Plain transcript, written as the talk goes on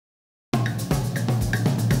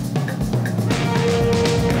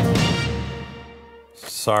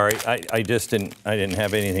Sorry, I didn't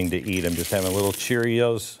have anything to eat. I'm just having a little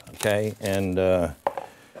Cheerios, okay? And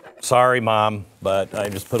sorry, Mom, but I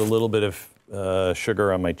just put a little bit of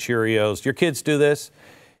sugar on my Cheerios. Your kids do this?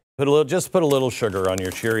 Just put a little sugar on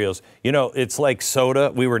your Cheerios. You know, it's like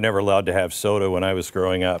soda. We were never allowed to have soda when I was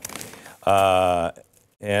growing up.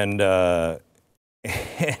 And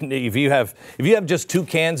if you have just 2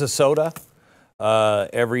 cans of soda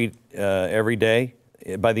every day,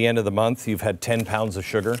 by the end of the month, you've had 10 pounds of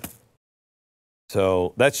sugar.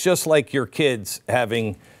 So that's just like your kids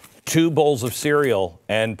having 2 bowls of cereal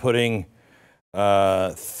and putting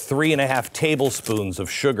 3.5 tablespoons of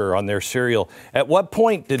sugar on their cereal. At what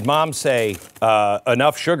point did Mom say,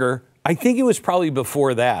 enough sugar? I think it was probably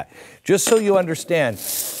before that. Just so you understand,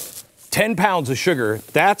 10 pounds of sugar,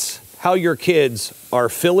 that's how your kids are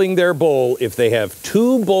filling their bowl if they have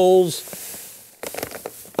 2 bowls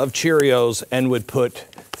of Cheerios and would put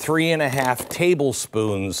 3.5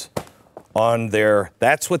 tablespoons on their,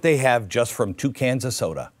 that's what they have just from 2 cans of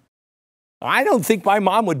soda. I don't think my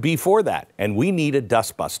mom would be for that, and we need a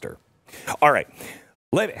dustbuster. All right,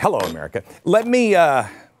 hello America.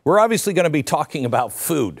 We're obviously going to be talking about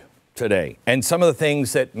food today and some of the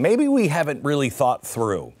things that maybe we haven't really thought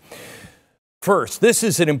through. First, this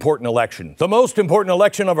is an important election, the most important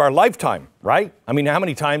election of our lifetime, right? I mean, how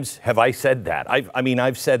many times have I said that?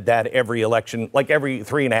 I've said that every election, like every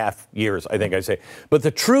 3.5 years, I think I say. But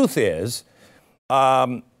the truth is,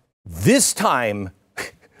 this time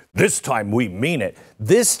we mean it.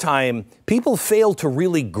 This time, people fail to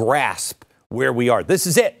really grasp where we are. This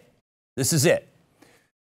is it. This is it.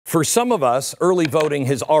 For some of us, early voting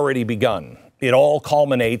has already begun. It all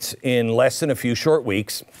culminates in less than a few short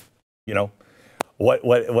weeks, you know. What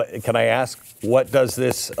can I ask? What does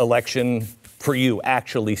this election for you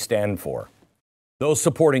actually stand for? Those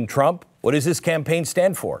supporting Trump, what does this campaign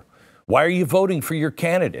stand for? Why are you voting for your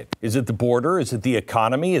candidate? Is it the border? Is it the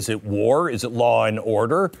economy? Is it war? Is it law and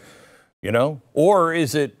order? You know, or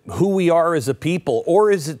is it who we are as a people?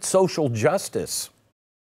 Or is it social justice?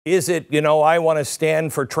 Is it, you know, I want to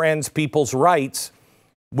stand for trans people's rights,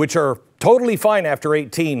 which are totally fine after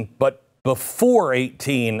 18, but before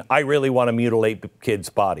 18, I really want to mutilate kids'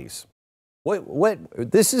 bodies.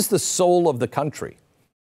 This is the soul of the country.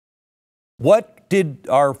 What did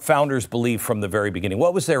our founders believe from the very beginning?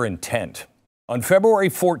 What was their intent? On February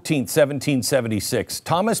 14th, 1776,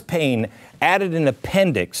 Thomas Paine added an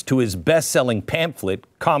appendix to his best-selling pamphlet,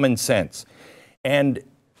 Common Sense. And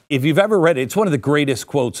if you've ever read it, it's one of the greatest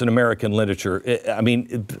quotes in American literature. I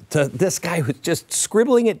mean, this guy was just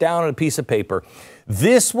scribbling it down on a piece of paper.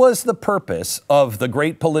 This was the purpose of the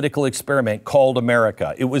great political experiment called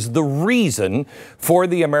America. It was the reason for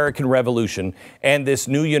the American Revolution and this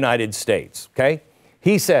new United States, okay?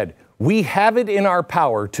 He said, "We have it in our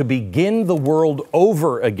power to begin the world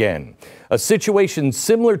over again. A situation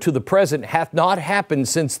similar to the present hath not happened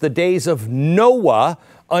since the days of Noah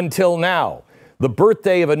until now. The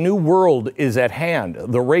birthday of a new world is at hand.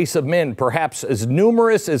 The race of men, perhaps as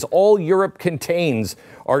numerous as all Europe contains,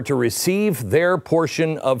 are to receive their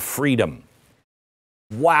portion of freedom."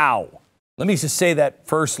 Wow. Let me just say that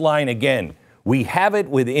first line again. We have it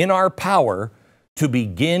within our power to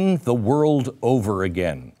begin the world over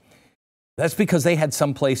again. That's because they had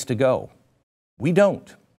some place to go. We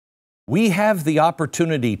don't. We have the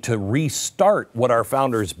opportunity to restart what our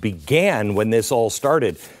founders began when this all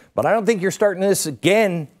started. But I don't think you're starting this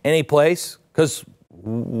again anyplace, because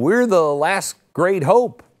we're the last great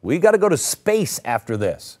hope. We got to go to space after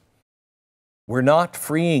this. We're not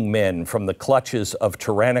freeing men from the clutches of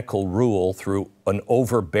tyrannical rule through an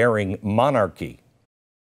overbearing monarchy.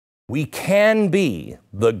 We can be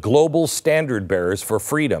the global standard bearers for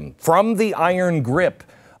freedom from the iron grip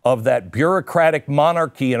of that bureaucratic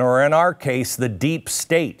monarchy, or in our case, the deep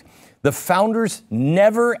state. The founders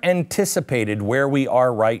never anticipated where we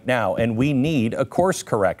are right now, and we need a course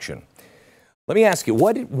correction. Let me ask you,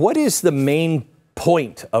 what is the main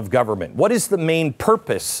point of government? What is the main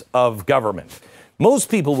purpose of government? Most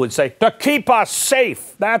people would say, to keep us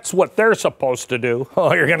safe. That's what they're supposed to do.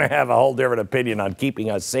 Oh, you're going to have a whole different opinion on keeping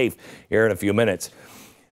us safe here in a few minutes.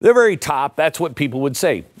 The very top, that's what people would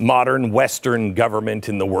say. Modern Western government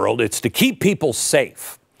in the world, it's to keep people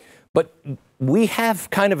safe. But we have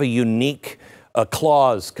kind of a unique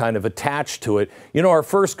clause kind of attached to it. You know, our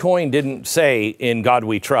first coin didn't say, "In God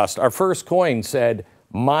we trust." Our first coin said,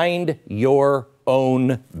 "Mind your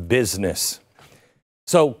own business."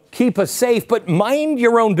 So keep us safe, but mind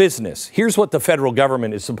your own business. Here's what the federal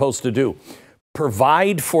government is supposed to do.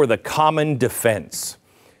 Provide for the common defense.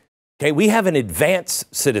 Okay, we have an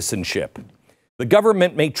advanced citizenship. The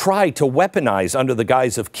government may try to weaponize under the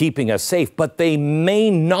guise of keeping us safe, but they may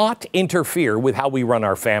not interfere with how we run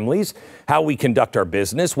our families, how we conduct our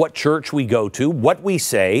business, what church we go to, what we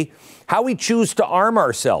say, how we choose to arm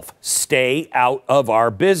ourselves. Stay out of our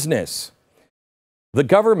business. The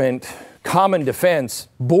government, common defense,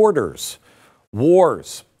 borders,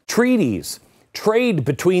 wars, treaties, trade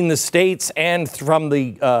between the states and from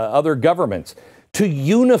the other governments, to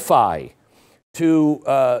unify,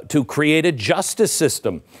 to create a justice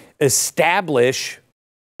system, establish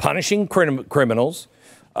punishing criminals,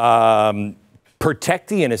 protect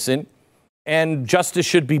the innocent, and justice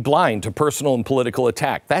should be blind to personal and political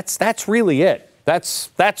attack. That's really it.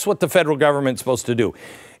 That's what the federal government's supposed to do.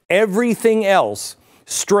 Everything else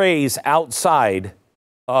strays outside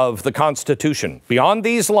of the Constitution. Beyond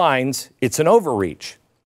these lines, it's an overreach.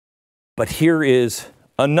 But here is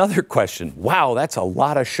another question. Wow, that's a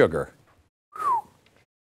lot of sugar.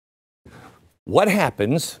 What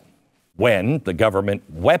happens when the government,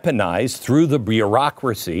 weaponized through the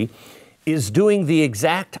bureaucracy, is doing the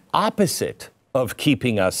exact opposite of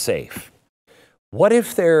keeping us safe? What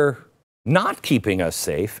if they're not keeping us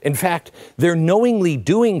safe? In fact, they're knowingly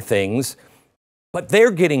doing things, but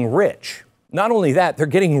they're getting rich. Not only that, they're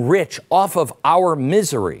getting rich off of our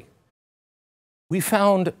misery. We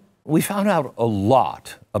found out a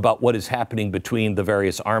lot about what is happening between the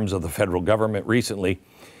various arms of the federal government recently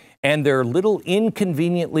and their little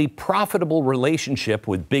inconveniently profitable relationship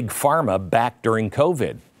with Big Pharma back during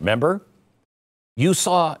COVID. Remember? You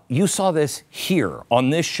saw this here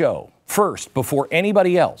on this show first before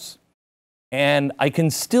anybody else. And I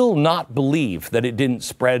can still not believe that it didn't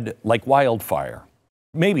spread like wildfire.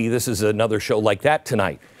 Maybe this is another show like that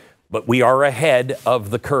tonight, but we are ahead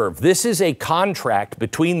of the curve. This is a contract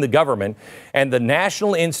between the government and the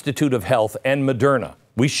National Institute of Health and Moderna.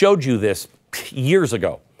 We showed you this years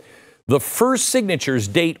ago. The first signatures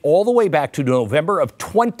date all the way back to November of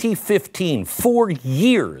 2015, 4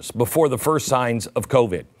 years before the first signs of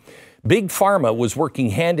COVID. Big Pharma was working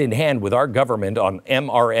hand in hand with our government on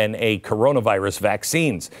mRNA coronavirus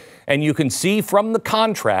vaccines. And you can see from the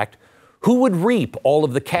contract who would reap all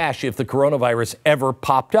of the cash if the coronavirus ever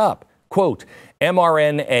popped up. Quote,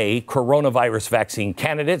 mRNA coronavirus vaccine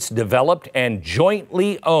candidates developed and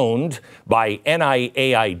jointly owned by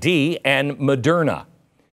NIAID and Moderna.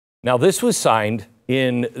 Now, this was signed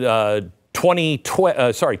in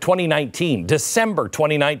 2019, December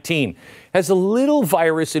 2019, as a little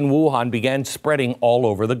virus in Wuhan began spreading all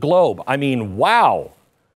over the globe. I mean, wow.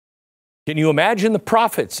 Can you imagine the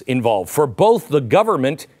profits involved for both the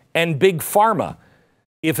government and Big Pharma?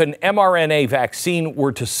 If an mRNA vaccine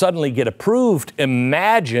were to suddenly get approved,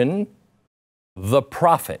 imagine the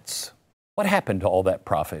profits. What happened to all that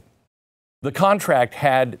profit? The contract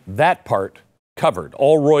had that part covered.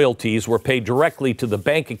 All royalties were paid directly to the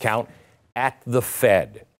bank account at the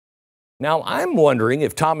Fed. Now, I'm wondering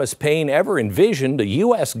if Thomas Paine ever envisioned a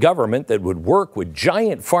U.S. government that would work with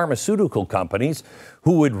giant pharmaceutical companies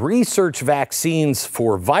who would research vaccines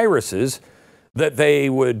for viruses that they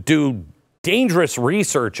would do dangerous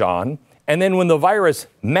research on, and then when the virus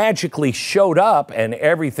magically showed up and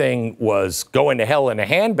everything was going to hell in a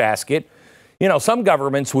handbasket, you know, some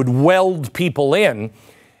governments would weld people in,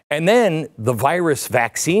 and then the virus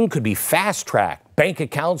vaccine could be fast-tracked. Bank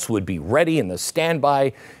accounts would be ready in the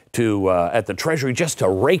standby at the Treasury just to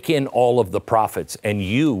rake in all of the profits, and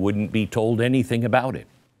you wouldn't be told anything about it.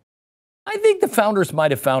 I think the founders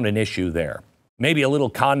might have found an issue there. Maybe a little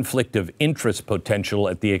conflict of interest potential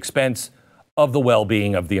at the expense of the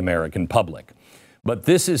well-being of the American public. But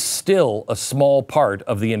this is still a small part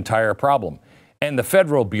of the entire problem. And the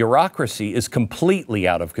federal bureaucracy is completely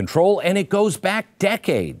out of control, and it goes back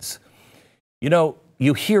decades. You know,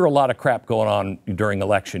 you hear a lot of crap going on during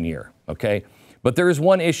election year, okay? But there is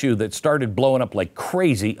one issue that started blowing up like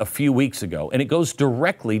crazy a few weeks ago, and it goes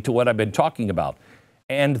directly to what I've been talking about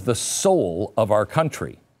and the soul of our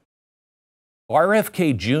country.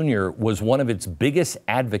 RFK Jr. was one of its biggest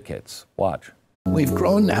advocates. Watch. We've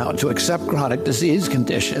grown now to accept chronic disease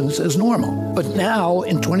conditions as normal. But now,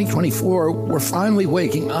 in 2024, we're finally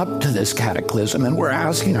waking up to this cataclysm, and we're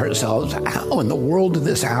asking ourselves, how in the world did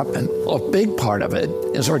this happen? Well, a big part of it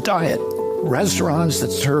is our diet. Restaurants that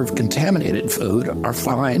serve contaminated food are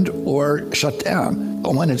fined or shut down.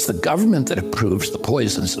 But when it's the government that approves the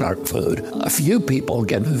poisons in our food, a few people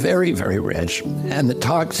get very, very rich, and the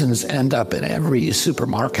toxins end up in every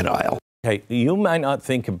supermarket aisle. Okay, you might not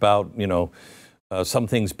think about, some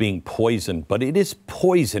things being poisoned, but it is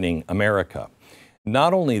poisoning America.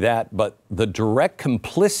 Not only that, but the direct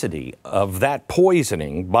complicity of that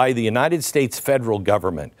poisoning by the United States federal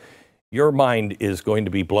government Your mind is going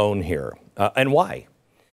to be blown here. And why?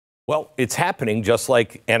 Well, it's happening just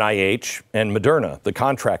like NIH and Moderna, the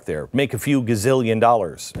contract there. Make a few gazillion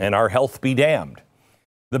dollars and our health be damned.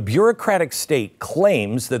 The bureaucratic state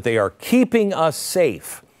claims that they are keeping us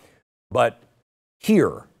safe. But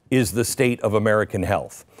here is the state of American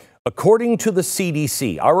health. According to the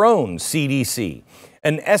CDC, our own CDC,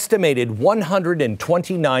 an estimated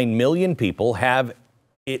 129 million people have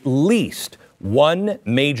at least one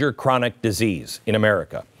major chronic disease in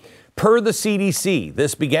America. Per the CDC,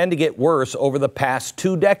 this began to get worse over the past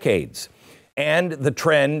 2 decades, and the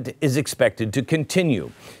trend is expected to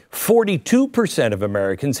continue. 42% of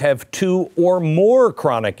Americans have 2 or more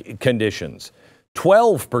chronic conditions.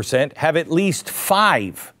 12% have at least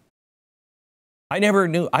 5. I never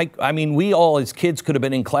knew. I mean, we all as kids could have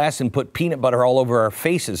been in class and put peanut butter all over our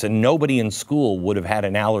faces, and nobody in school would have had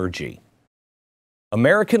an allergy.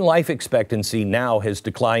 American life expectancy now has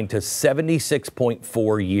declined to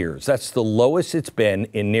 76.4 years. That's the lowest it's been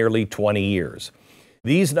in nearly 20 years.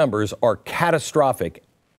 These numbers are catastrophic,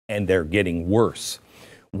 and they're getting worse.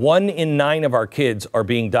 1 in 9 of our kids are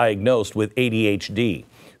being diagnosed with ADHD.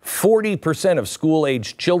 40% of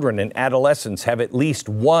school-aged children and adolescents have at least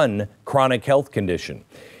one chronic health condition.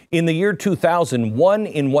 In the year 2000, 1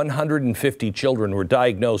 in 150 children were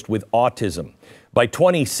diagnosed with autism. By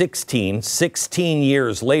 2016, 16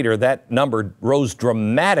 years later, that number rose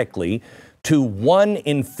dramatically to 1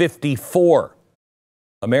 in 54.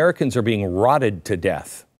 Americans are being rotted to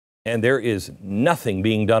death, and there is nothing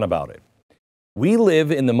being done about it. We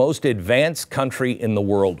live in the most advanced country in the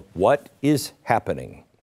world. What is happening?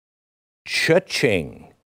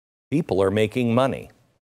 Cha-ching. People are making money.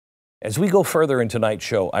 As we go further in tonight's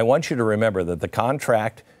show, I want you to remember that that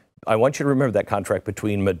contract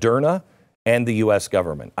between Moderna and the U.S.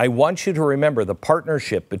 government. I want you to remember the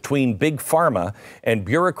partnership between Big Pharma and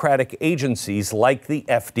bureaucratic agencies like the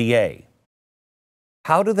FDA.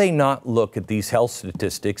 How do they not look at these health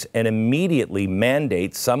statistics and immediately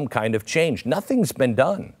mandate some kind of change? Nothing's been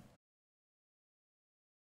done.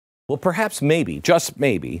 Well, perhaps maybe, just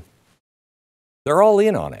maybe, they're all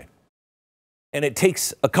in on it. And it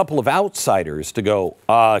takes a couple of outsiders to go,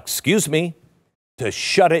 excuse me, to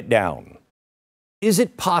shut it down. Is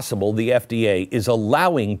it possible the FDA is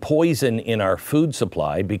allowing poison in our food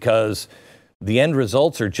supply because the end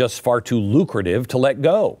results are just far too lucrative to let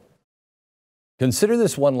go? Consider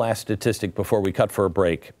this one last statistic before we cut for a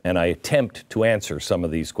break, and I attempt to answer some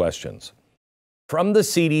of these questions. From the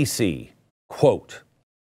CDC, quote,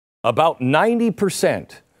 about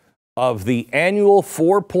 90% of the annual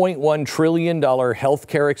 $4.1 trillion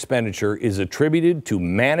healthcare expenditure is attributed to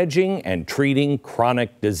managing and treating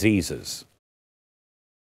chronic diseases.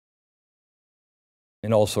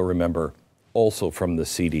 And also remember, also from the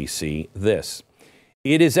CDC, this.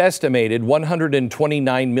 It is estimated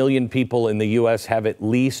 129 million people in the U.S. have at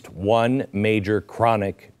least one major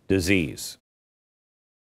chronic disease.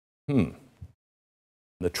 The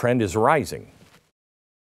trend is rising.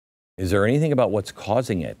 Is there anything about what's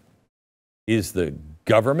causing it? Is the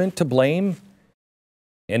government to blame?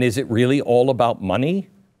 And is it really all about money?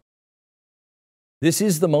 This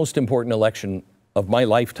is the most important election of my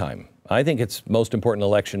lifetime. I think it's the most important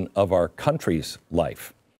election of our country's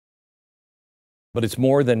life. But it's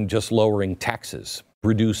more than just lowering taxes,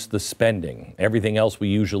 reduce the spending, everything else we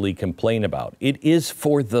usually complain about. It is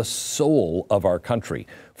for the soul of our country,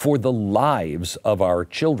 for the lives of our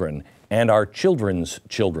children and our children's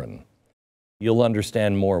children. You'll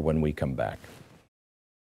understand more when we come back.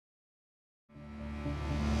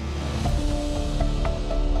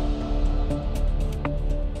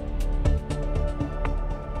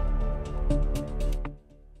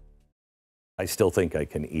 I still think I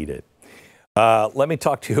can eat it. Let me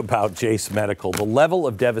talk to you about Jase Medical. The level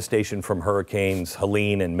of devastation from hurricanes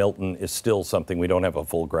Helene and Milton is still something we don't have a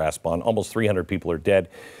full grasp on. Almost 300 people are dead,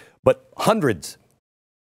 but hundreds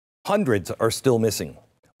are still missing.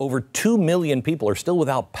 Over 2 million people are still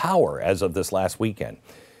without power as of this last weekend.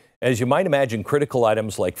 As you might imagine, critical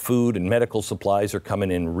items like food and medical supplies are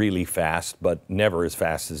coming in really fast, but never as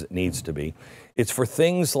fast as it needs to be. It's for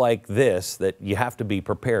things like this that you have to be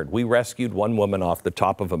prepared. We rescued one woman off the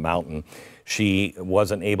top of a mountain. She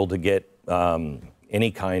wasn't able to get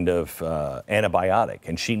any kind of antibiotic,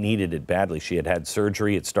 and she needed it badly. She had had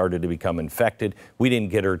surgery. It started to become infected. We didn't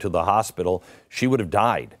get her to the hospital. She would have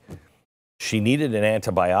died. She needed an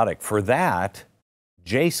antibiotic. For that,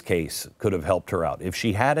 Jase case could have helped her out. If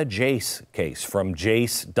she had a Jase case from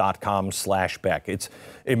jase.com/Beck, it's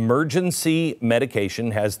emergency medication,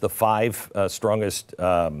 has the 5 strongest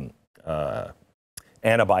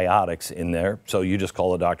antibiotics in there. So you just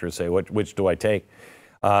call the doctor and say, which do I take?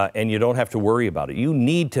 and you don't have to worry about it. You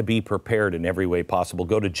need to be prepared in every way possible.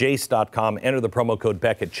 Go to jase.com, enter the promo code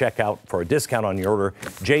Beck at checkout for a discount on your order,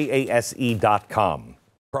 jase.com,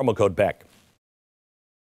 promo code Beck.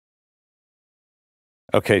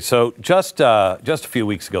 Okay, so just a few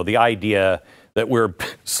weeks ago, the idea that we're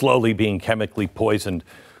slowly being chemically poisoned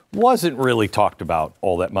wasn't really talked about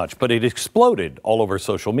all that much, but it exploded all over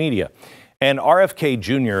social media. And RFK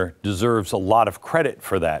Jr. deserves a lot of credit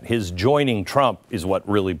for that. His joining Trump is what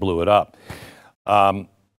really blew it up.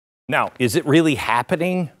 Now, is it really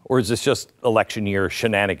happening, or is this just election year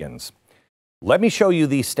shenanigans? Let me show you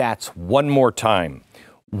these stats one more time.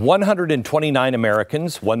 129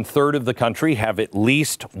 Americans, 1/3 of the country, have at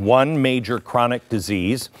least one major chronic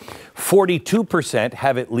disease. 42%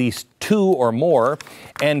 have at least 2 or more,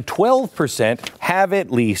 and 12% have at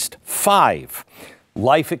least 5.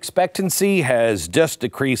 Life expectancy has just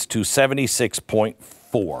decreased to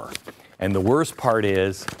 76.4. And the worst part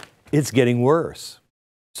is, it's getting worse.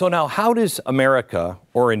 So now, how does America,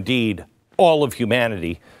 or indeed all of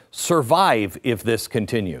humanity, survive if this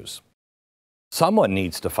continues? Someone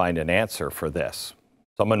needs to find an answer for this.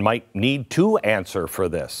 Someone might need to answer for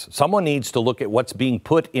this. Someone needs to look at what's being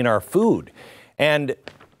put in our food. And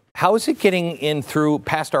how is it getting in through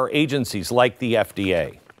past our agencies like the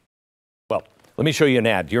FDA? Well, let me show you an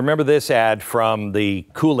ad. Do you remember this ad from the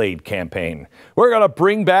Kool-Aid campaign? We're going to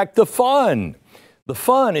bring back the fun. The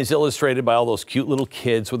fun is illustrated by all those cute little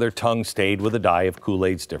kids with their tongue stayed with a dye of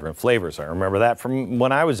Kool-Aid's different flavors. I remember that from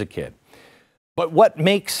when I was a kid. But what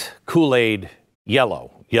makes Kool-Aid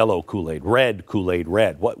yellow? Yellow Kool-Aid, red Kool-Aid,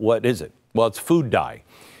 red. What is it? Well, it's food dye.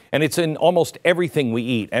 And it's in almost everything we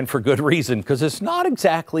eat, and for good reason, because it's not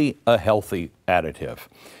exactly a healthy additive.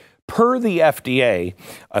 Per the FDA,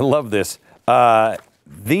 I love this,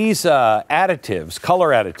 these additives, color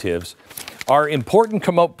additives, are important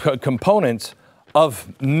components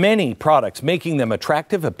of many products, making them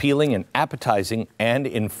attractive, appealing, and appetizing, and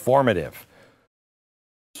informative.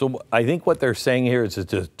 So I think what they're saying here is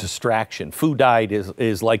it's a distraction. Food dye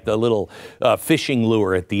is like the little fishing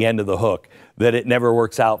lure at the end of the hook, that it never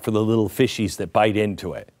works out for the little fishies that bite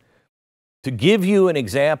into it. To give you an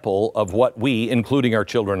example of what we, including our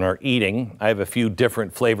children, are eating, I have a few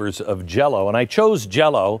different flavors of Jell-O. And I chose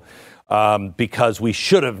Jell-O because we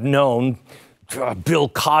should have known Bill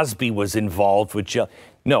Cosby was involved with Jell-O.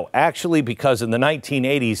 No, actually because in the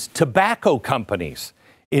 1980s, tobacco companies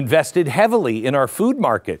invested heavily in our food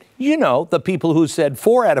market. You know, the people who said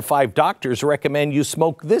 4 out of 5 doctors recommend you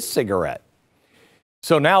smoke this cigarette.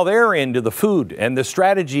 So now they're into the food, and the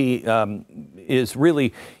strategy is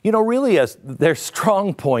really, their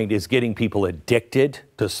strong point is getting people addicted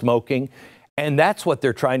to smoking. And that's what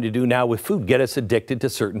they're trying to do now with food, get us addicted to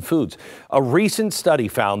certain foods. A recent study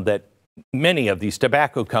found that many of these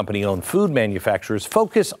tobacco company-owned food manufacturers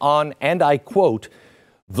focus on, and I quote,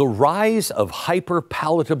 the rise of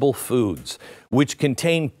hyper-palatable foods, which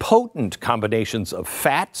contain potent combinations of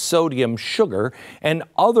fat, sodium, sugar, and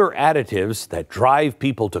other additives that drive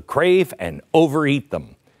people to crave and overeat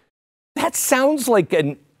them. That sounds like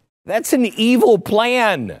that's an evil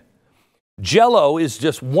plan. Jell-O is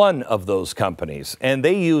just one of those companies, and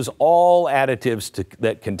they use all additives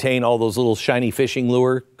that contain all those little shiny fishing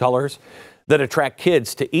lure colors that attract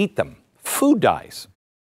kids to eat them. Food dyes.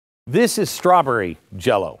 This is strawberry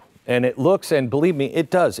Jell-O, and it looks, and believe me,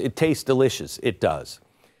 it does. It tastes delicious. It does.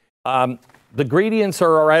 The ingredients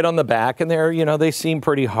are right on the back, and they seem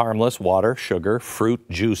pretty harmless. Water, sugar, fruit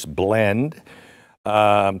juice blend,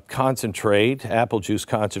 concentrate, apple juice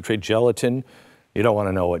concentrate, gelatin. You don't want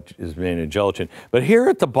to know what is being in gelatin. But here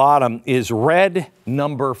at the bottom is red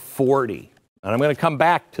number 40. And I'm going to come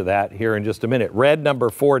back to that here in just a minute. Red number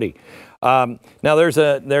 40. Now there's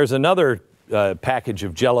another package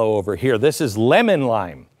of Jell-O over here. This is lemon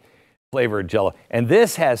lime flavored Jell-O. And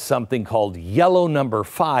this has something called yellow number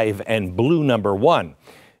 5 and blue number 1.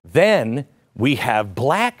 Then we have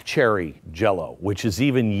black cherry Jell-O, which is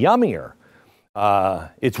even yummier.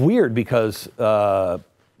 It's weird because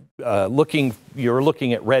you're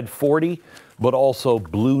looking at red 40, but also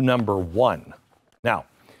blue number 1. Now,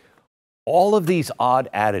 all of these odd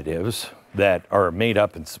additives that are made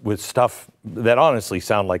up with stuff that honestly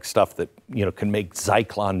sound like stuff that can make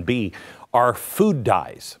Zyklon B are food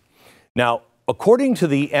dyes. Now, according to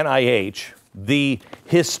the NIH, the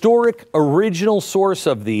historic original source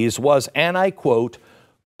of these was, and I quote,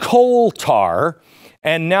 coal tar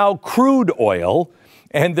and now crude oil,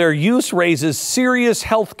 and their use raises serious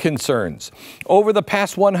health concerns. Over the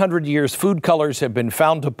past 100 years, food colors have been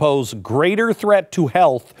found to pose greater threat to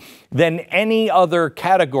health than any other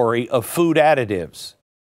category of food additives.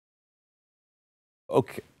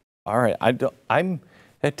 Okay, all right,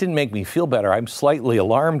 That didn't make me feel better. I'm slightly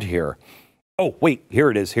alarmed here. Oh, wait,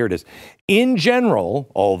 here it is. In general,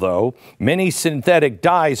 although many synthetic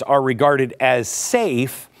dyes are regarded as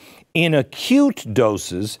safe in acute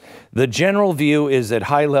doses, the general view is that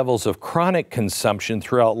high levels of chronic consumption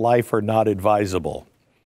throughout life are not advisable.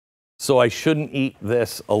 So I shouldn't eat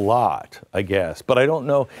this a lot, I guess. But I don't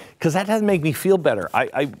know, because that doesn't make me feel better.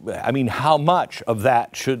 I mean, how much of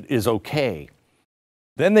that is okay?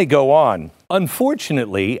 Then they go on.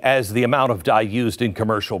 Unfortunately, as the amount of dye used in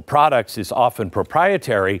commercial products is often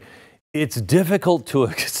proprietary, it's difficult to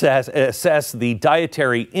assess the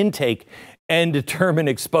dietary intake and determine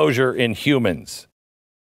exposure in humans.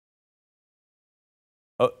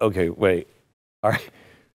 Okay, wait. All right.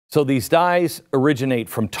 So these dyes originate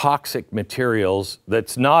from toxic materials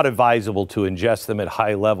that's not advisable to ingest them at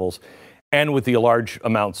high levels. And with the large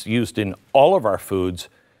amounts used in all of our foods,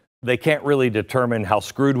 they can't really determine how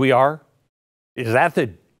screwed we are. Is that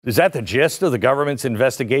the gist of the government's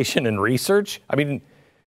investigation and research? I mean,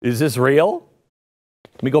 is this real?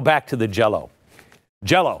 Let me go back to the Jell-O.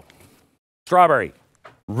 Jell-O, strawberry,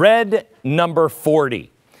 red number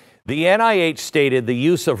 40. The NIH stated the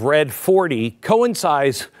use of red 40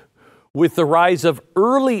 coincides with the rise of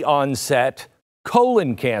early onset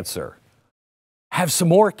colon cancer. Have some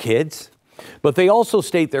more, kids. But they also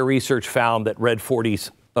state their research found that red 40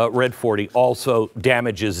 also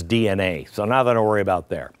damages DNA. So nothing to worry about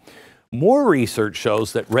there. More research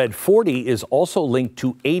shows that red 40 is also linked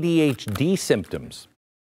to ADHD symptoms.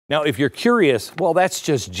 Now, if you're curious, well, that's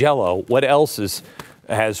just Jell-O. What else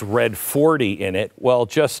has red 40 in it? Well,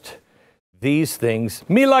 just these things.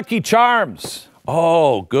 Me Lucky Charms.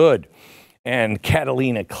 Oh, good. And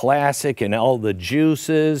Catalina Classic and all the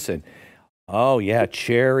juices. And, oh, yeah,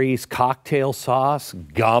 cherries, cocktail sauce,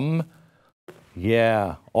 gum.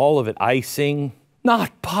 Yeah, all of it. Icing.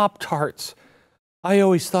 Not Pop-Tarts. I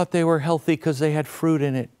always thought they were healthy because they had fruit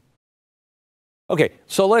in it. Okay,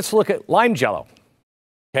 so let's look at lime Jell-O.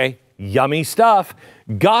 Okay, yummy stuff.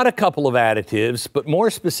 Got a couple of additives, but more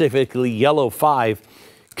specifically, Yellow 5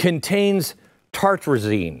 contains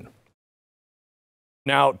tartrazine.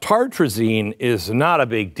 Now, tartrazine is not a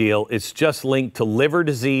big deal. It's just linked to liver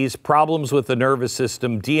disease, problems with the nervous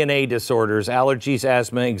system, DNA disorders, allergies,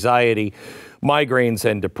 asthma, anxiety, migraines,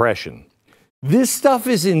 and depression. This stuff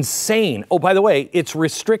is insane. Oh, by the way, it's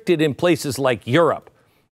restricted in places like Europe.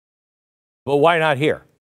 But why not here?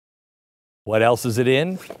 What else is it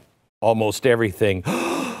in? Almost everything.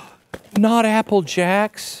 Not Apple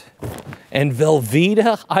Jacks and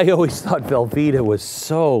Velveeta. I always thought Velveeta was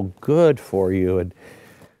so good for you. And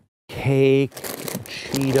cake,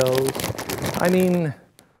 Cheetos. I mean,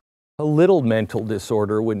 a little mental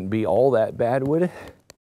disorder wouldn't be all that bad, would it?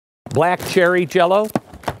 Black cherry Jell-O,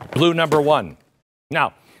 blue number 1.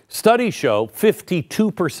 Now, studies show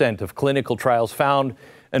 52% of clinical trials found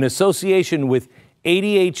an association with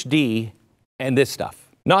ADHD and this stuff.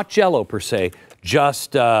 Not Jell-O per se,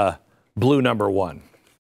 just blue number 1.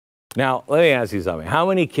 Now, let me ask you something. How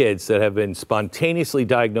many kids that have been spontaneously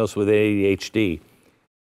diagnosed with ADHD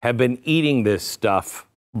have been eating this stuff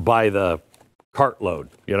by the cartload?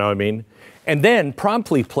 You know what I mean? And then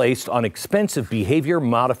promptly placed on expensive behavior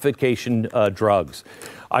modification drugs.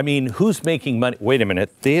 I mean, who's making money? Wait a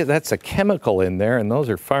minute. That's a chemical in there, and those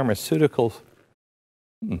are pharmaceuticals.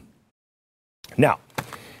 Now,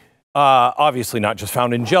 obviously not just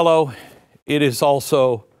found in Jell-O. It is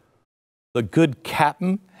also the good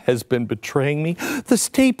captain has been betraying me. The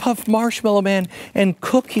Stay Puft Marshmallow Man and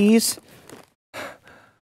cookies.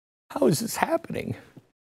 How is this happening?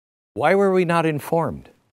 Why were we not informed?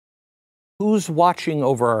 Who's watching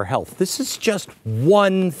over our health? This is just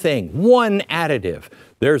one thing, one additive.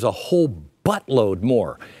 There's a whole buttload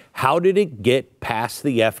more. How did it get past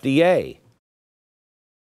the FDA?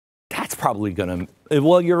 That's probably going to,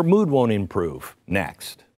 well, your mood won't improve.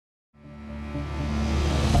 Next.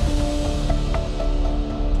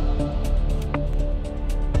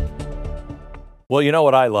 Well, you know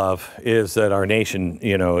what I love is that our nation,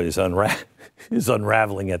 is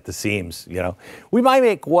unraveling at the seams. We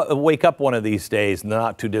might wake up one of these days in the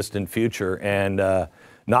not too distant future and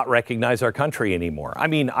not recognize our country anymore. I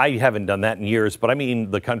mean, I haven't done that in years, but I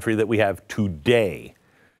mean the country that we have today.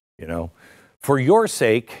 For your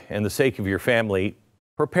sake and the sake of your family,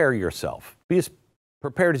 prepare yourself. Be as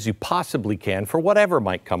prepared as you possibly can for whatever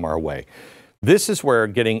might come our way. This is where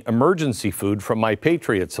getting emergency food from My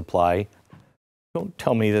Patriot Supply. Don't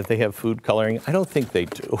tell me that they have food coloring. I don't think they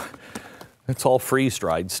do. It's all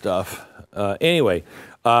freeze-dried stuff. Anyway,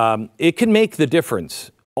 it can make the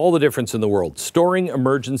difference, all the difference in the world. Storing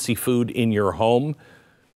emergency food in your home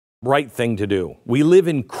right thing to do. We live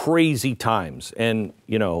in crazy times. And,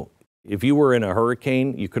 you know, if you were in a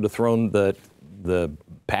hurricane, you could have thrown the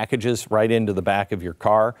packages right into the back of your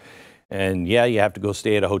car. And yeah, you have to go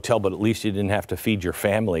stay at a hotel, but at least you didn't have to feed your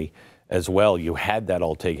family as well. You had that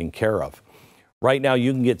all taken care of. Right now,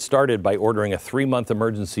 you can get started by ordering a 3-month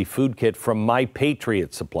emergency food kit from My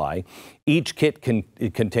Patriot Supply. Each kit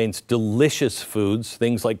contains delicious foods,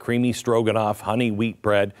 things like creamy stroganoff, honey wheat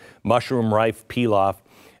bread, mushroom rice pilaf.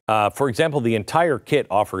 For example, the entire kit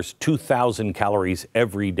offers 2,000 calories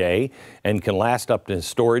every day and can last up to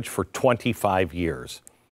storage for 25 years.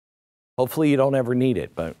 Hopefully you don't ever need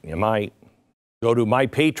it, but you might. Go to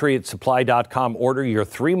mypatriotsupply.com, order your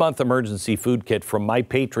 3-month emergency food kit from My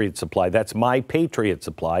Patriot Supply. That's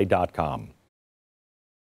mypatriotsupply.com.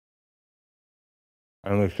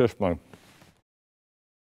 And it's just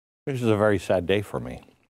this is a very sad day for me.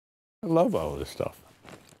 I love all this stuff.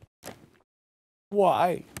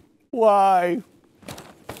 Why? Why?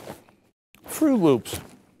 Fruit Loops.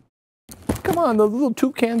 Come on, the little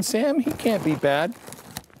toucan Sam, he can't be bad.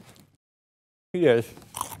 He is.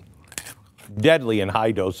 Deadly in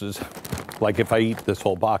high doses, like if I eat this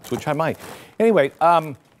whole box, which I might. Anyway,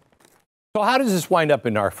 so how does this wind up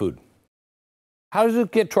in our food? How does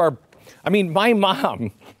it get to our... I mean, my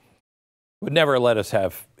mom would never let us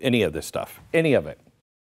have any of this stuff, any of it.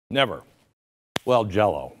 Never. Well,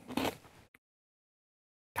 Jell-O.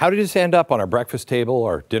 How did this end up on our breakfast table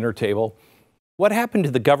or dinner table? What happened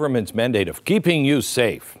to the government's mandate of keeping you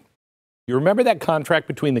safe? You remember that contract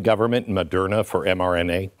between the government and Moderna for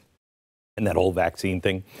mRNA and that whole vaccine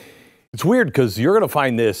thing? It's weird because you're going to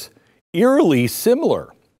find this eerily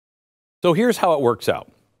similar. So here's how it works out.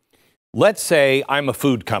 Let's say I'm a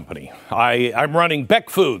food company. I'm running Beck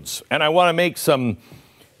Foods, and I want to make some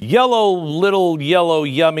little yellow,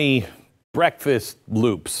 yummy breakfast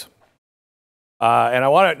loops. And I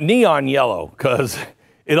want it neon yellow because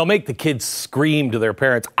it'll make the kids scream to their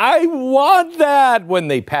parents, I want that, when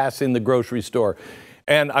they pass in the grocery store.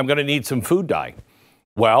 And I'm going to need some food dye.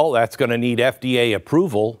 Well, that's going to need FDA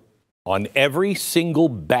approval on every single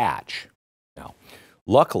batch. Now,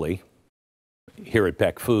 luckily, here at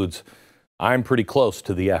Beck Foods, I'm pretty close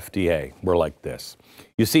to the FDA. We're like this.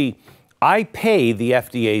 You see, I pay the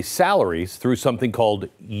FDA's salaries through something called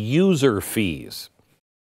user fees.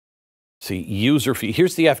 See, user fee.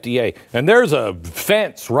 Here's the FDA, and there's a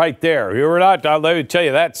fence right there. You're not, let me tell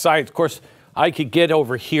you, that science. Of course, I could get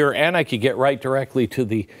over here, and I could get right directly to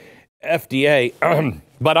the FDA,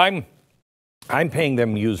 but I'm paying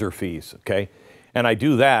them user fees, okay? And I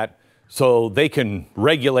do that so they can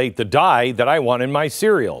regulate the dye that I want in my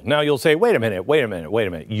cereal. Now you'll say, wait a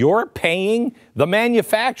minute. You're paying the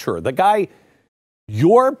manufacturer, the guy.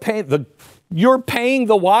 You're paying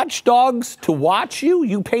the watchdogs to watch you?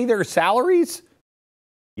 You pay their salaries?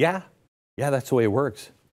 Yeah, that's the way it works,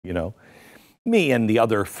 you know. Me and the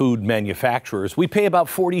other food manufacturers, we pay about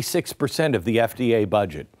 46% of the FDA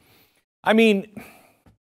budget. I mean,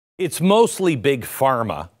 it's mostly Big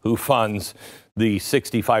Pharma who funds the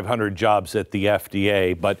 6,500 jobs at the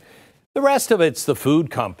FDA, but the rest of it's the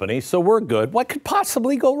food company, so we're good. What could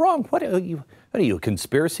possibly go wrong? What are you, a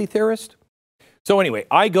conspiracy theorist? So anyway,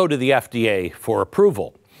 I go to the FDA for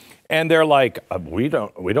approval, and they're like, we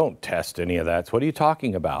don't test any of that. So what are you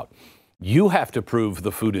talking about? You have to prove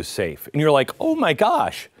the food is safe. And you're like, oh my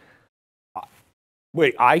gosh.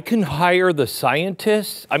 Wait, I can hire the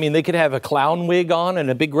scientists? I mean, they could have a clown wig on and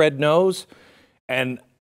a big red nose, and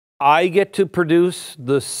I get to produce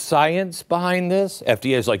the science behind this?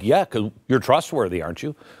 FDA is like, yeah, because you're trustworthy, aren't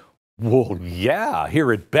you? Well, yeah,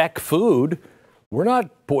 here at Beck Food, we're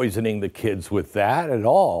not poisoning the kids with that at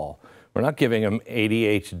all. We're not giving them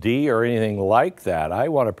ADHD or anything like that. I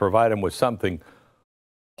want to provide them with something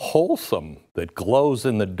wholesome that glows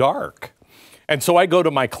in the dark. And so I go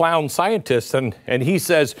to my clown scientist, and he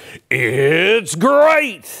says, it's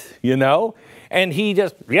great, you know? And he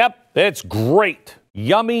just, yep, it's great.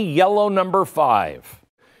 Yummy yellow number 5.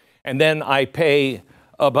 And then I pay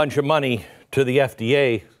a bunch of money to the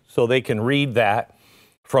FDA so they can read that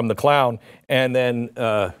from the clown and then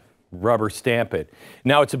rubber stamp it.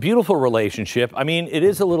 Now, it's a beautiful relationship. I mean, it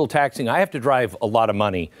is a little taxing. I have to drive a lot of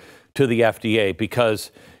money to the FDA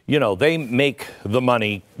because, you know, they make the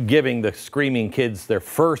money giving the screaming kids their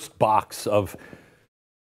first box of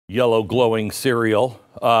yellow glowing cereal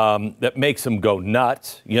that makes them go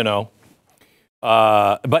nuts, you know.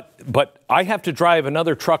 But I have to drive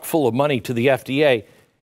another truck full of money to the FDA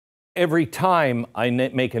every time I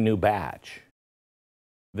make a new batch.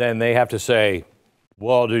 Then they have to say,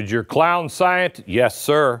 well, did your clown scientist? Yes,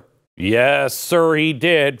 sir. Yes, sir, he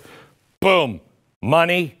did. Boom.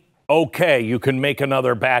 Money okay, you can make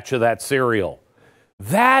another batch of that cereal.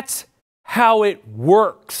 That's how it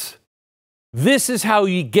works. This is how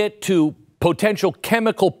you get to potential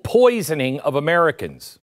chemical poisoning of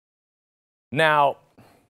Americans. Now,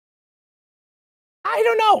 I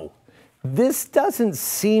don't know. This doesn't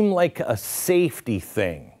seem like a safety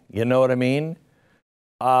thing. You know what I mean?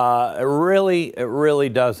 It really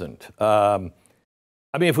doesn't. I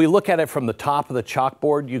mean, if we look at it from the top of the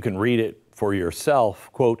chalkboard, you can read it for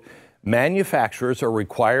yourself. Quote, manufacturers are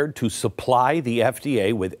required to supply the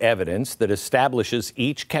FDA with evidence that establishes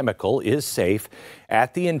each chemical is safe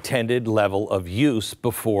at the intended level of use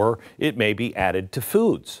before it may be added to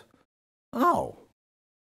foods. Oh.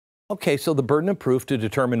 Okay, so the burden of proof to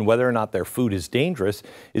determine whether or not their food is dangerous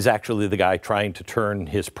is actually the guy trying to turn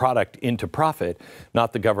his product into profit,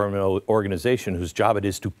 not the government organization whose job it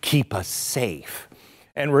is to keep us safe.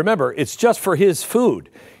 And remember, it's just for his food.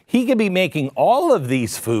 He could be making all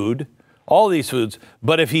these foods,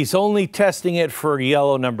 but if he's only testing it for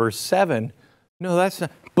yellow number 7, no, that's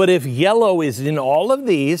not. But if yellow is in all of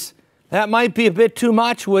these, that might be a bit too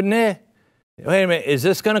much, wouldn't it? Wait a minute, is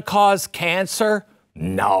this going to cause cancer?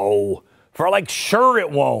 No. Sure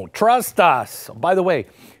it won't. Trust us. By the way,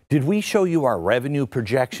 did we show you our revenue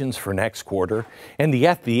projections for next quarter? And the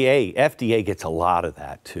FDA gets a lot of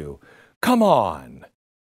that too. Come on.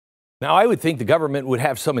 Now, I would think the government would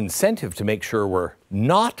have some incentive to make sure we're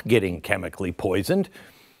not getting chemically poisoned.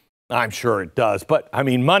 I'm sure it does. But, I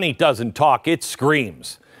mean, money doesn't talk. It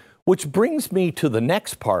screams. Which brings me to the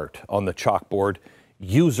next part on the chalkboard,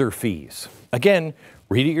 user fees. Again,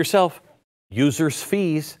 read it yourself. Users'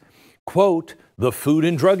 fees. Quote, the Food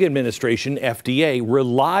and Drug Administration, FDA,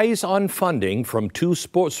 relies on funding from two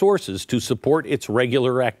sources to support its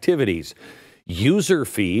regular activities, user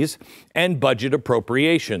fees and budget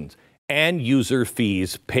appropriations, and user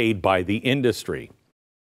fees paid by the industry.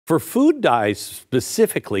 For food dyes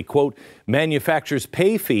specifically, quote, manufacturers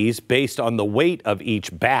pay fees based on the weight of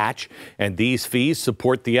each batch, and these fees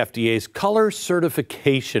support the FDA's color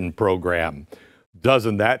certification program.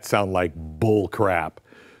 Doesn't that sound like bull crap?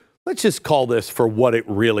 Let's just call this for what it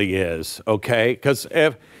really is, okay? Because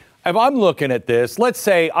if I'm looking at this, let's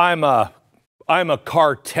say I'm a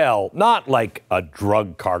cartel, not like a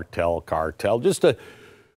drug cartel, just a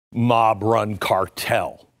mob-run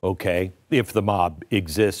cartel, okay? If the mob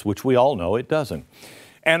exists, which we all know it doesn't.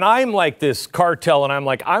 And I'm like this cartel, and I'm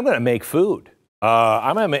like, I'm going to make food.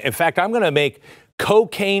 I'm going to make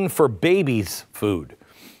cocaine for babies food.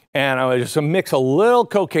 And I just mix a little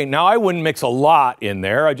cocaine. Now, I wouldn't mix a lot in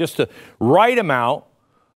there. I just right amount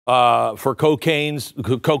for cocaine.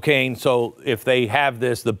 So if they have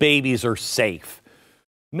this, the babies are safe.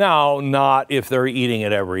 Now, not if they're eating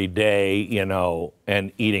it every day, you know,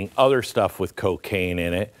 and eating other stuff with cocaine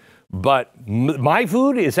in it. But my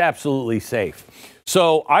food is absolutely safe.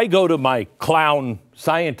 So I go to my clown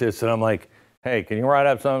scientist and I'm like, hey, can you write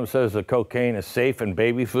up something that says that cocaine is safe in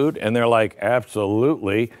baby food? And they're like,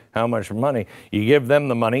 absolutely. How much money? You give them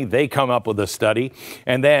the money, they come up with a study,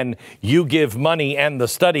 and then you give money and the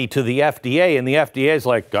study to the FDA, and the FDA is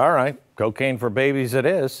like, all right, cocaine for babies it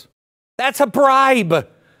is. That's a bribe.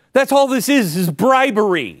 That's all this is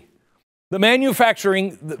bribery. The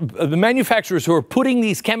manufacturers who are putting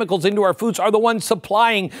these chemicals into our foods are the ones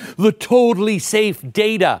supplying the totally safe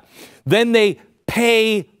data. Then they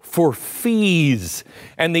pay for fees.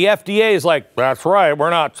 And the FDA is like, that's right,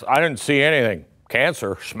 I didn't see anything.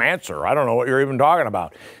 Cancer, schmancer, I don't know what you're even talking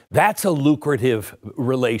about. That's a lucrative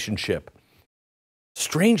relationship.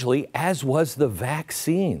 Strangely, as was the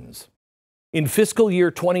vaccines. In fiscal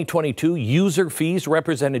year 2022, user fees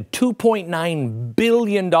represented $2.9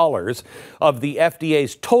 billion of the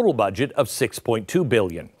FDA's total budget of $6.2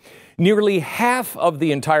 billion. Nearly half of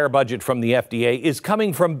the entire budget from the FDA is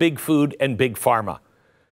coming from big food and big pharma.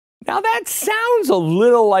 Now, that sounds a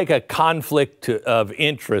little like a conflict of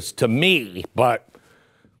interest to me,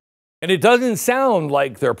 and it doesn't sound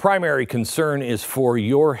like their primary concern is for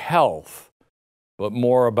your health, but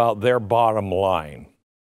more about their bottom line.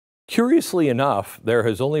 Curiously enough, there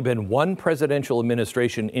has only been one presidential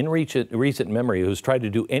administration in recent memory who's tried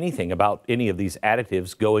to do anything about any of these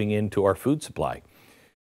additives going into our food supply.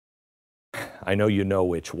 I know you know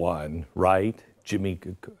which one, right?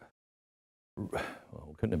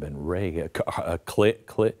 Couldn't have been Ray.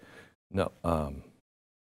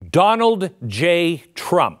 Donald J.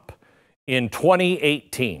 Trump in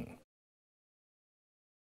 2018.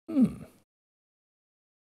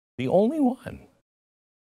 The only one.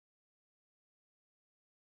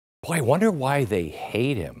 Boy, I wonder why they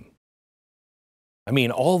hate him. I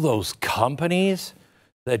mean, all those companies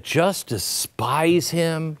that just despise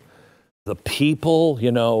him, the people,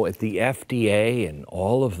 you know, at the FDA and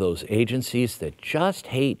all of those agencies that just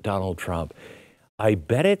hate Donald Trump, I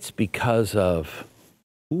bet it's because of,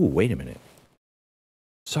 ooh, wait a minute.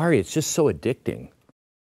 Sorry, it's just so addicting.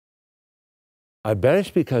 I bet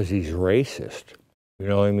it's because he's racist. You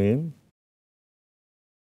know what I mean?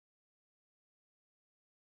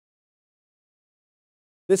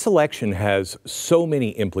 This election has so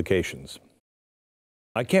many implications.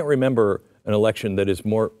 I can't remember an election that is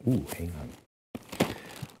more, ooh, hang on.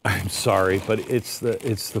 I'm sorry, but it's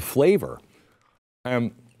the flavor.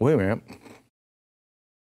 Wait a minute.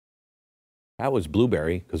 That was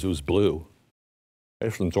blueberry because it was blue.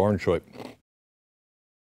 This one's orange, so it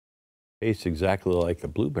tastes exactly like the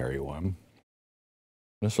blueberry one.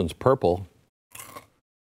 This one's purple.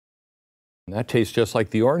 And that tastes just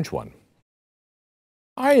like the orange one.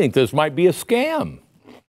 I think this might be a scam.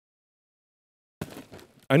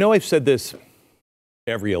 I know I've said this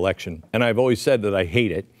every election, and I've always said that I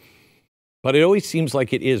hate it, but it always seems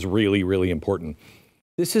like it is really, really important.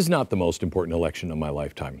 This is not the most important election of my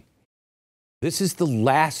lifetime. This is the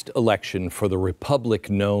last election for the republic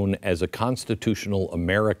known as a constitutional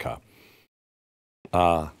America.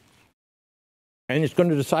 And it's going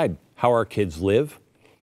to decide how our kids live,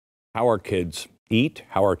 how our kids eat,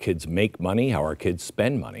 how our kids make money, how our kids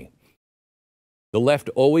spend money. The left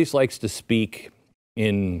always likes to speak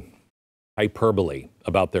in hyperbole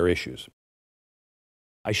about their issues.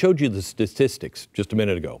 I showed you the statistics just a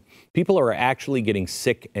minute ago. People are actually getting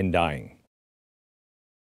sick and dying.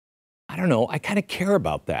 I don't know, I kind of care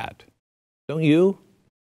about that. Don't you?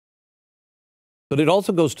 But it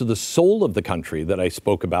also goes to the soul of the country that I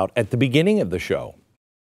spoke about at the beginning of the show.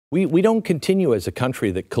 We don't continue as a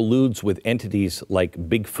country that colludes with entities like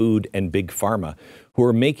Big Food and Big Pharma, who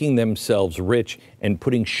are making themselves rich and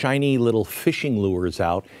putting shiny little fishing lures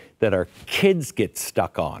out that our kids get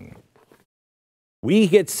stuck on. We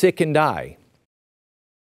get sick and die.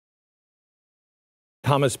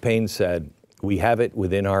 Thomas Paine said, "We have it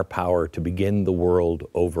within our power to begin the world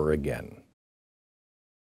over again."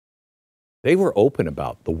 They were open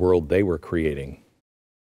about the world they were creating.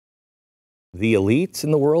 The elites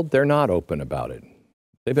in the world, they're not open about it.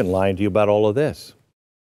 They've been lying to you about all of this.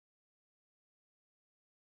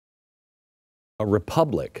 A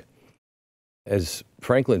republic, as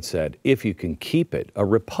Franklin said, if you can keep it, a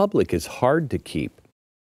republic is hard to keep.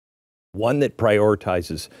 One that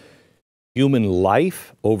prioritizes human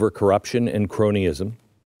life over corruption and cronyism,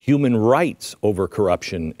 human rights over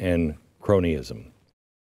corruption and cronyism.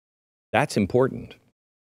 That's important.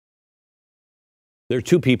 There are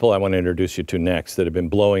two people I want to introduce you to next that have been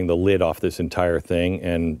blowing the lid off this entire thing,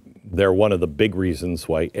 and they're one of the big reasons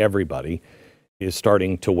why everybody is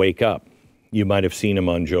starting to wake up. You might have seen them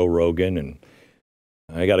on Joe Rogan, and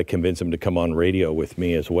I got to convince them to come on radio with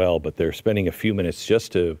me as well, but they're spending a few minutes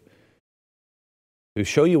just to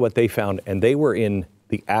show you what they found, and they were in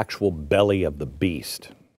the actual belly of the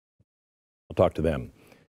beast. I'll talk to them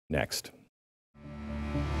next.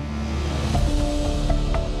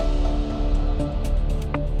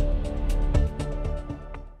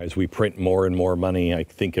 As we print more and more money, I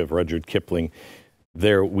think of Rudyard Kipling.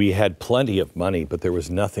 We had plenty of money, but there was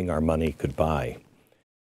nothing our money could buy.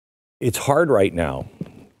 It's hard right now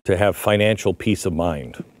to have financial peace of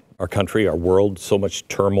mind. Our country, our world, so much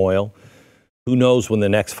turmoil. Who knows when the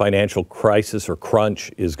next financial crisis or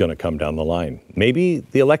crunch is going to come down the line? Maybe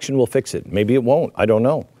the election will fix it. Maybe it won't. I don't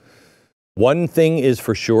know. One thing is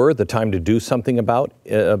for sure, the time to do something about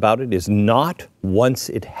it is not once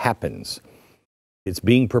it happens. It's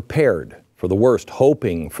being prepared for the worst,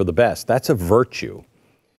 hoping for the best. That's a virtue.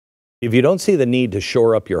 If you don't see the need to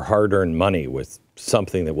shore up your hard-earned money with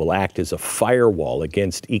something that will act as a firewall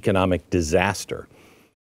against economic disaster,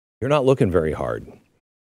 you're not looking very hard.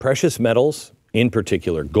 Precious metals, in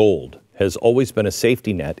particular gold, has always been a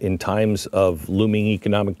safety net in times of looming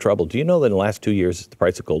economic trouble. Do you know that in the last 2 years, the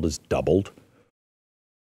price of gold has doubled?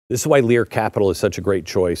 This is why Lear Capital is such a great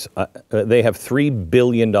choice. They have $3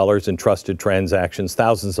 billion in trusted transactions,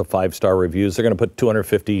 thousands of five-star reviews. They're going to put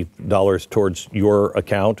 $250 towards your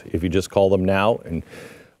account if you just call them now and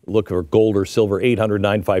look for gold or silver,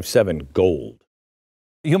 800-957-GOLD.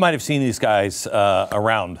 You might have seen these guys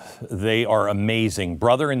around. They are amazing.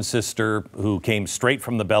 Brother and sister who came straight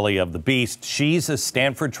from the belly of the beast. She's a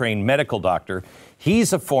Stanford-trained medical doctor.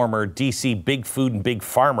 He's a former D.C. Big Food and Big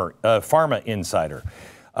Pharma insider.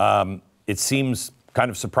 It seems kind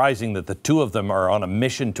of surprising that the two of them are on a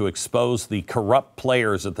mission to expose the corrupt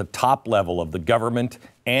players at the top level of the government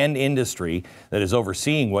and industry that is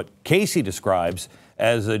overseeing what Casey describes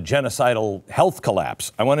as a genocidal health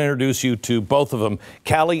collapse. I want to introduce you to both of them,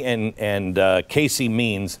 Calley and Casey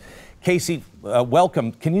Means. Casey,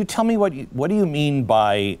 welcome. Can you tell me what do you mean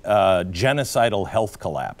by genocidal health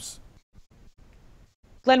collapse?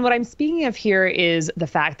 Glenn, what I'm speaking of here is the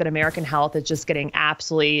fact that American health is just getting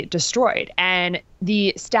absolutely destroyed. And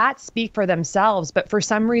the stats speak for themselves, but for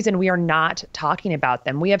some reason, we are not talking about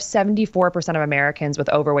them. We have 74% of Americans with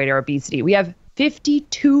overweight or obesity. We have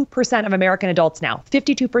 52% of American adults now,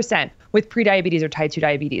 52% with prediabetes or type 2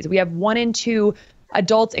 diabetes. We have 1 in 2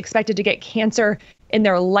 adults expected to get cancer in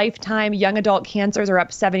their lifetime. Young adult cancers are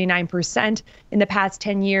up 79% in the past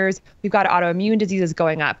 10 years. We've got autoimmune diseases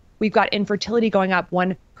going up. We've got infertility going up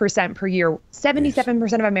 1% per year.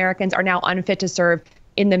 77% of Americans are now unfit to serve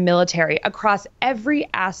in the military. Across every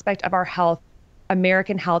aspect of our health,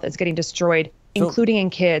 American health is getting destroyed, including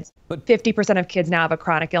in kids. But 50% of kids now have a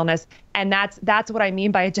chronic illness. And that's what I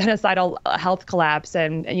mean by a genocidal health collapse.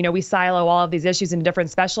 And you know, we silo all of these issues in a different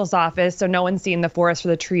specialist office, so no one's seeing the forest for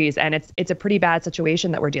the trees. And it's a pretty bad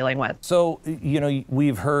situation that we're dealing with. So, you know,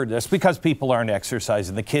 we've heard this because people aren't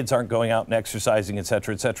exercising, the kids aren't going out and exercising, et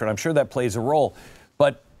cetera, and I'm sure that plays a role.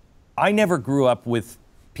 But I never grew up with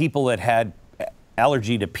people that had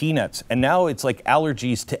allergy to peanuts, and now it's like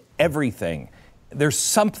allergies to everything. There's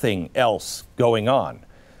something else going on.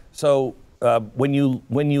 So when you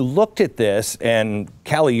looked at this, and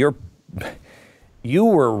Calley, you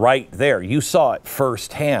were right there. You saw it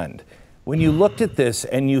firsthand. When you looked at this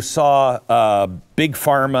and you saw big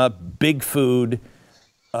pharma, big food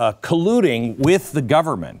colluding with the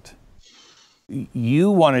government,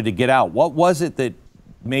 you wanted to get out. What was it that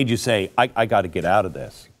made you say, I got to get out of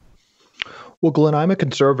this? Well, Glenn, I'm a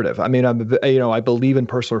conservative. I mean, I believe in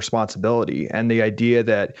personal responsibility, and the idea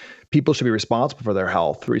that people should be responsible for their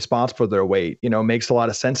health, responsible for their weight, makes a lot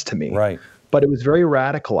of sense to me. Right. But it was very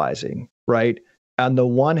radicalizing, right? On the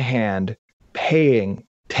one hand, paying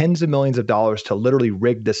tens of millions of dollars to literally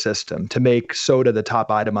rig the system to make soda the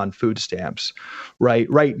top item on food stamps, right?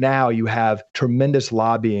 Right now, you have tremendous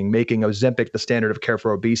lobbying making Ozempic the standard of care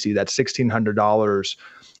for obesity. That's $1,600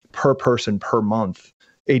 per person per month.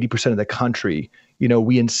 80% of the country, we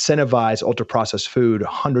incentivize ultra-processed food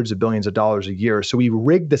hundreds of billions of dollars a year. So we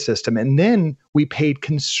rigged the system, and then we paid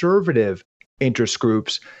conservative interest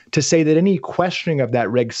groups to say that any questioning of that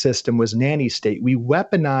rigged system was nanny state. We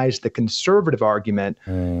weaponized the conservative argument,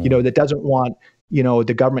 that doesn't want,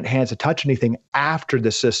 the government hands to touch anything after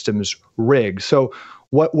the system's rigged. So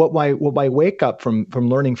what my wake up from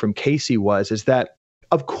learning from Casey is that,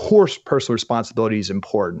 of course, personal responsibility is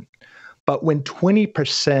important. But when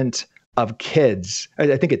 20% of kids,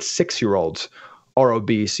 I think it's 6-year-olds, are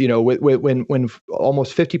obese, when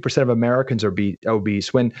almost 50% of Americans are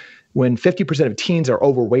obese, when 50% of teens are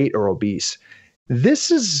overweight or obese,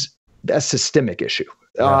 this is a systemic issue.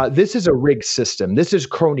 Yeah. This is a rigged system. This is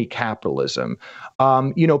crony capitalism.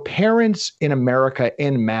 Parents in America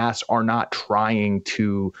en masse are not trying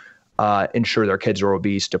to ensure their kids are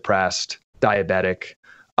obese, depressed, diabetic.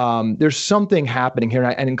 There's something happening here,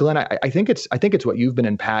 and Glenn, I think it's what you've been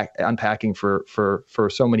unpacking for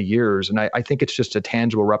so many years, and I think it's just a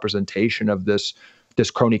tangible representation of this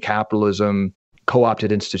crony capitalism,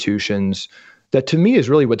 co-opted institutions, that to me is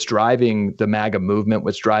really what's driving the MAGA movement,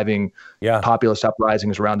 what's driving populist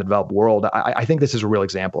uprisings around the developed world. I think this is a real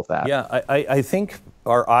example of that. Yeah, I think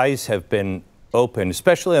our eyes have been open,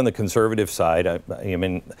 especially on the conservative side. I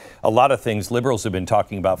mean, a lot of things liberals have been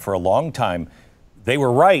talking about for a long time. They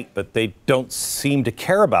were right, but they don't seem to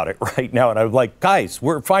care about it right now. And I'm like, guys,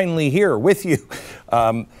 we're finally here with you,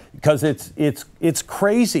 because it's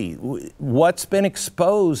crazy what's been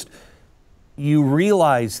exposed. You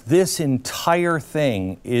realize this entire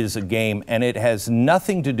thing is a game, and it has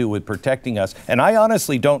nothing to do with protecting us. And I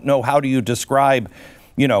honestly don't know, how do you describe,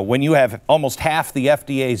 when you have almost half the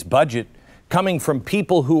FDA's budget coming from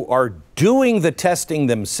people who are doing the testing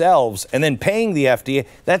themselves and then paying the FDA?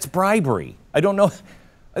 That's bribery. I don't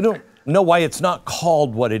know why it's not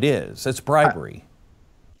called what it is. It's bribery.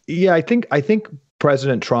 I think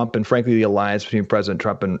President Trump, and frankly, the alliance between President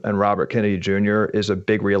Trump and Robert Kennedy Jr. is a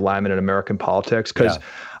big realignment in American politics, because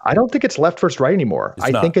I don't think it's left versus right anymore.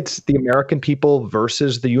 I think it's the American people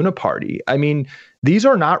versus the uniparty. I mean, these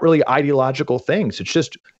are not really ideological things. It's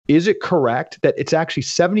just, is it correct that it's actually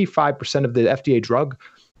 75% of the FDA drug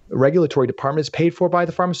regulatory department is paid for by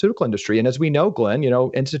the pharmaceutical industry? And as we know, Glenn,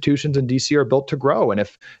 institutions in DC are built to grow. And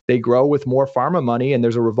if they grow with more pharma money, and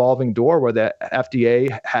there's a revolving door where the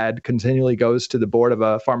FDA head continually goes to the board of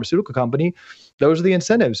a pharmaceutical company, those are the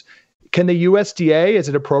incentives. Can the USDA, is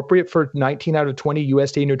it appropriate for 19 out of 20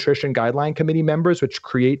 USDA Nutrition Guideline Committee members, which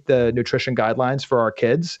create the nutrition guidelines for our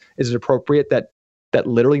kids, is it appropriate that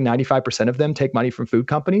literally 95% of them take money from food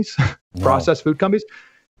companies, processed food companies?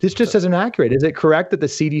 This just isn't accurate. Is it correct that the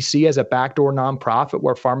CDC has a backdoor nonprofit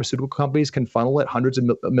where pharmaceutical companies can funnel it hundreds of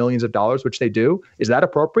millions of dollars, which they do? Is that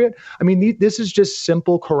appropriate? I mean, this is just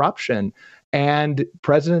simple corruption. And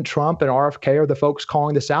President Trump and RFK are the folks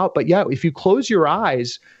calling this out. But yeah, if you close your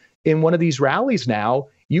eyes in one of these rallies now,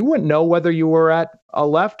 you wouldn't know whether you were at a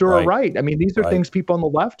left or a right. I mean, these are things people on the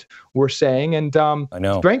left were saying. And I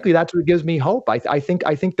know. Frankly, that's what gives me hope. I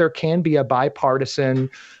think there can be a bipartisan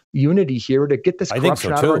unity here to get this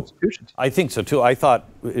corruption out of our institutions. I think so too. I thought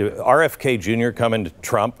RFK Jr. coming to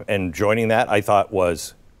Trump and joining that, I thought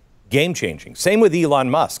was game changing. Same with Elon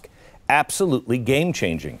Musk. Absolutely game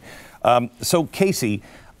changing. So Casey,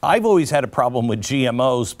 I've always had a problem with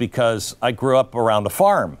GMOs because I grew up around a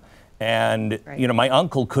farm. And, you know, my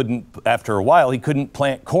uncle couldn't, after a while, he couldn't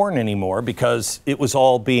plant corn anymore because it was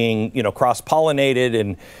all being, you know, cross-pollinated.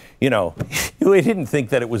 And, you know, we didn't think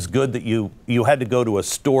that it was good that you had to go to a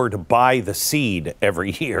store to buy the seed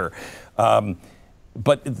every year.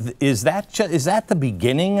 But is that the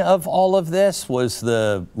beginning of all of this? Was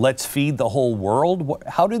the let's feed the whole world?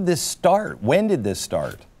 How did this start? When did this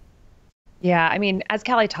start? Yeah, I mean, as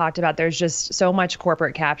Calley talked about, there's just so much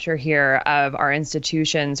corporate capture here of our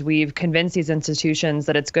institutions. We've convinced these institutions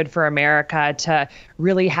that it's good for America to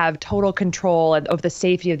really have total control of the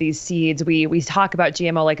safety of these seeds. We talk about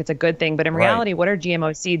GMO like it's a good thing, but in reality, what are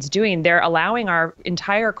GMO seeds doing? They're allowing our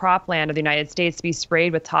entire cropland of the United States to be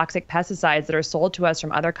sprayed with toxic pesticides that are sold to us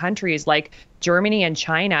from other countries like Germany and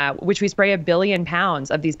China, which we spray 1 billion pounds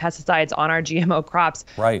of these pesticides on our GMO crops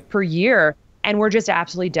per year. And we're just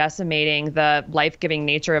absolutely decimating the life-giving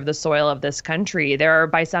nature of the soil of this country. There are,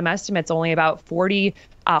 by some estimates, only about 40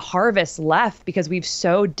 harvests left because we've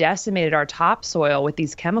so decimated our topsoil with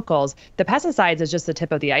these chemicals. The pesticides is just the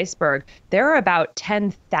tip of the iceberg. There are about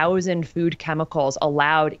 10,000 food chemicals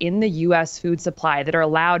allowed in the U.S. food supply that are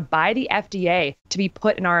allowed by the FDA to be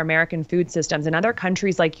put in our American food systems. In other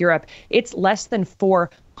countries like Europe, it's less than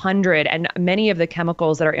 400, and many of the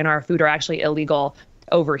chemicals that are in our food are actually illegal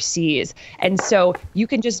overseas. And so you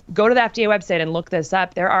can just go to the FDA website and look this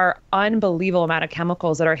up. There are unbelievable amount of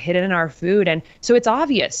chemicals that are hidden in our food. And so it's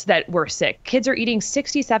obvious that we're sick. Kids are eating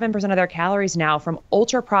 67% of their calories now from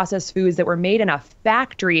ultra processed foods that were made in a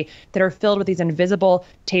factory that are filled with these invisible,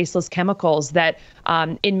 tasteless chemicals that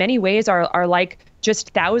in many ways are like just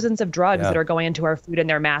thousands of drugs that are going into our food, and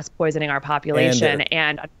they're mass poisoning our population.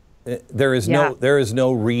 And there is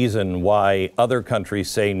no reason why other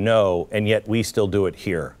countries say no, and yet we still do it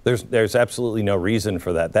here. There's absolutely no reason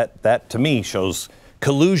for that. That to me shows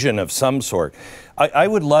collusion of some sort. I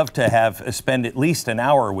would love to spend at least an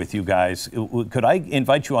hour with you guys. Could I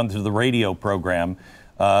invite you onto the radio program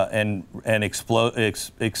and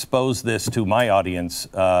expose this to my audience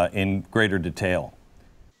in greater detail?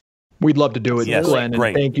 We'd love to do it, Glenn.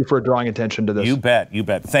 Great. And thank you for drawing attention to this. You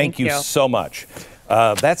bet. Thank you so much.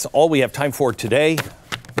 That's all we have time for today.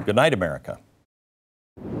 Good night, America.